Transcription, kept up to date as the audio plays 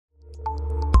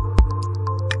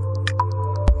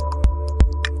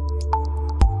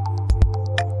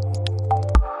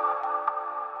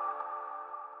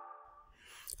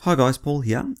Hi guys, Paul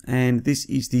here, and this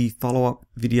is the follow-up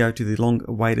video to the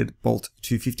long-awaited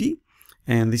Bolt250,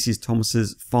 and this is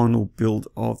Thomas's final build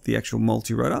of the actual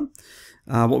multi-rotor.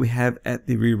 What we have at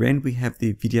the rear end, we have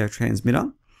the video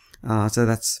transmitter, so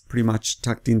that's pretty much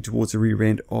tucked in towards the rear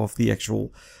end of the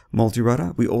actual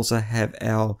multi-rotor. We also have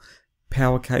our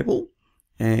power cable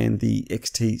and the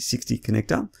XT60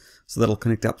 connector, so that'll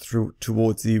connect up through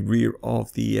towards the rear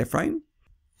of the airframe.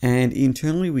 And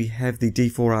internally we have the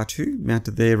D4R2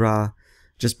 mounted there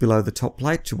just below the top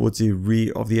plate towards the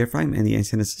rear of the airframe, and the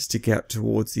antennas stick out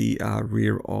towards the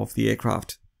rear of the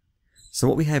aircraft. So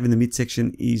what we have in the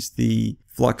midsection is the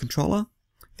flight controller,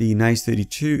 the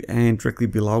NAS32, and directly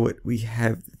below it we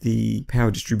have the power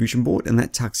distribution board, and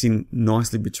that tucks in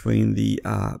nicely between the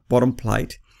bottom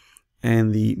plate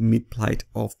and the mid plate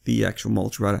of the actual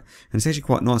multi-rotor. And it's actually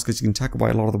quite nice because you can tuck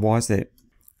away a lot of the wires there.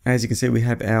 As you can see, we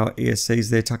have our ESCs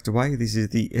there tucked away. This is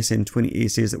the SN20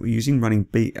 ESCs that we're using, running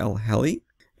BL Heli.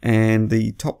 And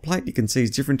the top plate, you can see, is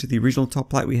different to the original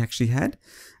top plate we actually had.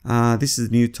 This is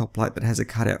the new top plate that has a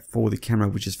cutout for the camera,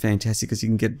 which is fantastic because you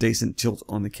can get decent tilt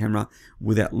on the camera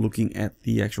without looking at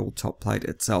the actual top plate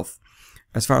itself.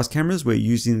 As far as cameras, we're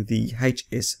using the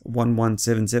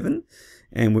HS1177,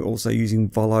 and we're also using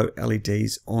Volo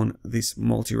LEDs on this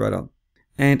multi-rotor.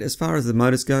 And as far as the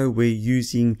motors go, we're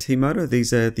using T-motor.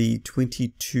 These are the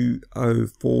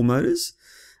 2204 motors.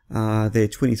 They're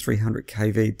 2300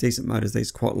 kV, decent motors.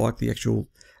 These quite like the actual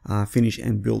finish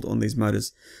and build on these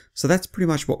motors. So that's pretty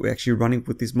much what we're actually running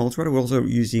with this multi-rotor. We're also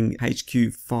using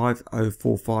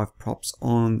HQ5045 props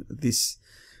on this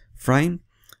frame.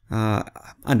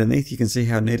 Underneath, you can see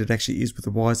how neat it actually is with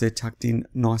the wires there tucked in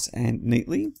nice and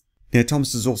neatly. Now,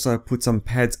 Thomas has also put some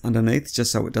pads underneath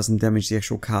just so it doesn't damage the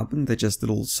actual carbon. They're just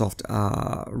little soft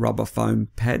rubber foam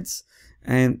pads.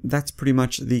 And that's pretty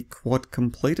much the quad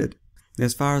completed. Now,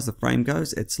 as far as the frame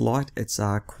goes, it's light, it's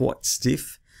quite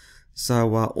stiff.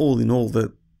 So all in all,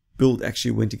 the build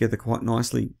actually went together quite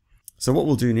nicely. So what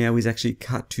we'll do now is actually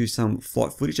cut to some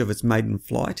flight footage of its maiden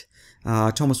flight.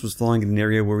 Thomas was flying in an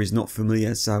area where he's not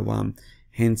familiar, so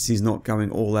hence he's not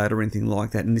going all out or anything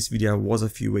like that. And this video was a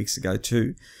few weeks ago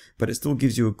too, but it still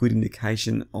gives you a good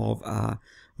indication of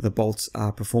the Bolt's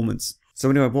performance. So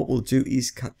anyway, what we'll do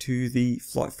is cut to the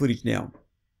flight footage now.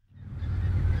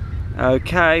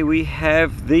 Okay, we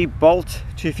have the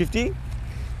Bolt250.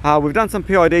 We've done some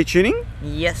PID tuning.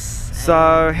 Yes.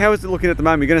 So how is it looking at the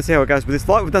moment? You're going to see how it goes with this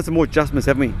flight. We've done some more adjustments,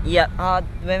 haven't we? Yeah,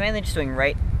 we're mainly just doing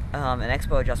rate and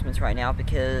expo adjustments right now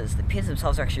because the pins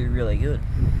themselves are actually really good.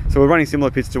 So we're running similar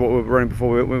pins to what we were running before,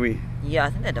 weren't we? Yeah, I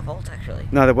think they're default actually.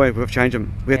 No, they weren't. We've changed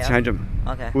them. We had to change them.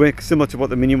 Okay. We're similar to what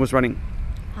the Minion was running.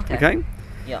 Okay. Okay?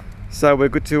 Yeah. So we're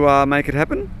good to make it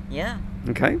happen? Yeah.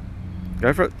 Okay.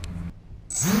 Go for it.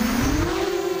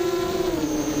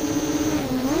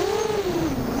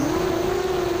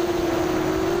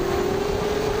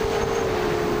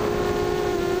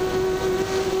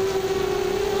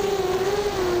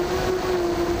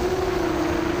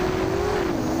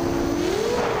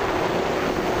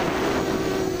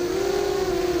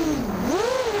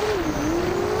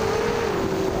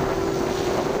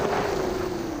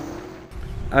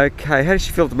 Okay, how does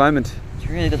she feel at the moment? It's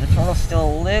really good. The throttle's still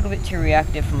a little bit too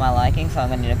reactive for my liking, so I'm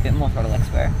going to need a bit more throttle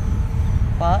expo.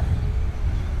 But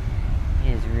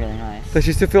it is really nice. Does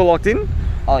she still feel locked in?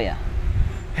 Oh yeah.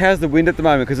 How's the wind at the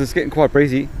moment? Because it's getting quite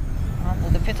breezy. Well,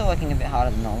 the pits are working a bit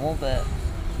harder than normal, but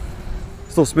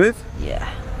still smooth?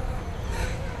 Yeah.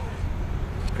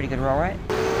 Pretty good roll rate.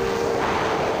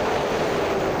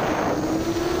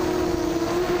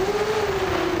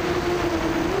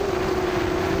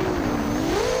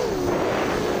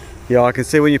 Yeah, I can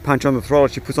see when you punch on the throttle,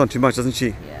 she puts on too much, doesn't she?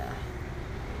 Yeah.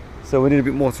 So we need a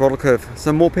bit more throttle curve.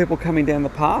 Some more people coming down the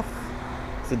path,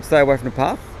 so stay away from the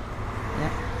path. Yeah.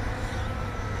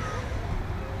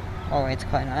 Roll rate's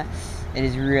quite nice. It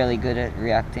is really good at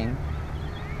reacting.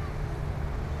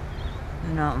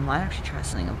 No, I might actually try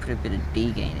something and put a bit of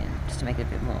D gain in, just to make it a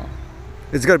bit more.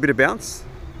 Has it got a bit of bounce?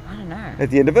 I don't know. At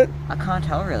the end of it? I can't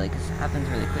tell really, because it happens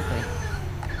really quickly.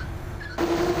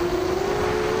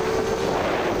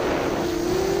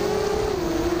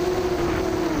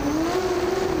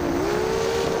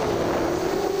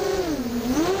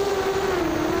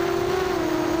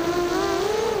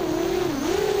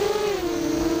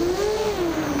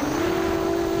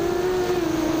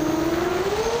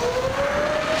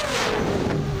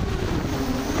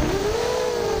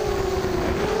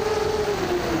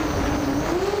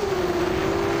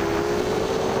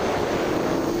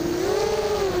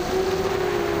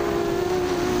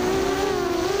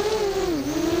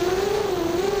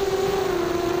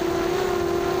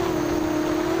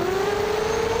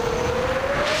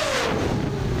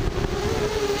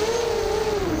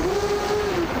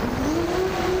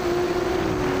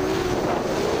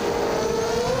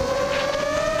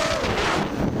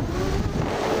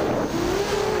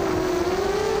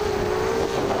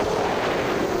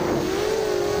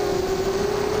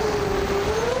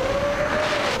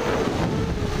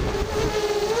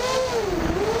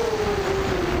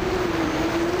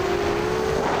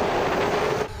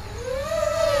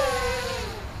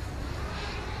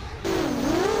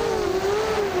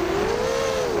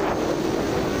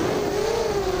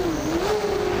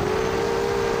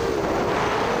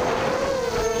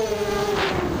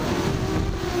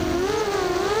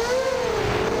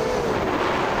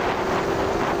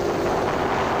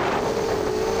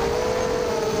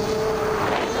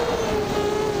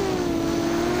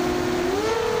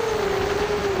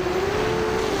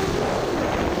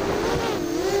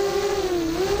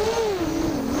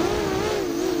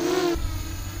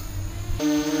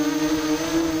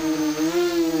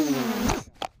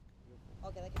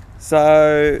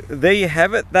 So there you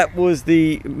have it. That was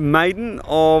the maiden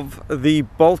of the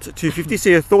Bolt250. So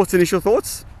your thoughts, initial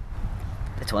thoughts?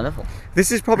 It's wonderful.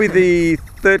 This is probably the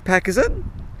third pack, is it?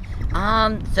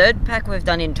 Third pack we've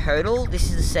done in total.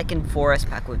 This is the second 4S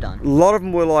pack we've done. A lot of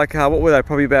them were like, what were they?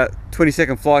 Probably about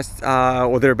 20-second flights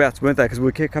or thereabouts, weren't they? Because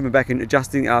we kept coming back and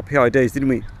adjusting our PIDs, didn't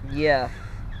we? Yeah.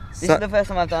 This is the first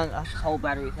time I've done a whole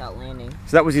battery without landing.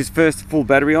 So that was his first full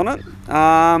battery on it.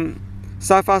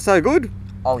 So far so good.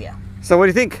 Oh yeah. So what do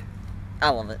you think? I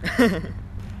love it.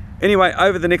 Anyway,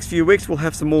 over the next few weeks, we'll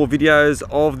have some more videos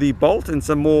of the Bolt and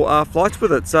some more flights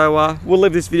with it. So we'll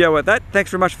leave this video at that. Thanks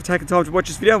very much for taking time to watch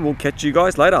this video, and we'll catch you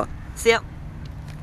guys later. See ya.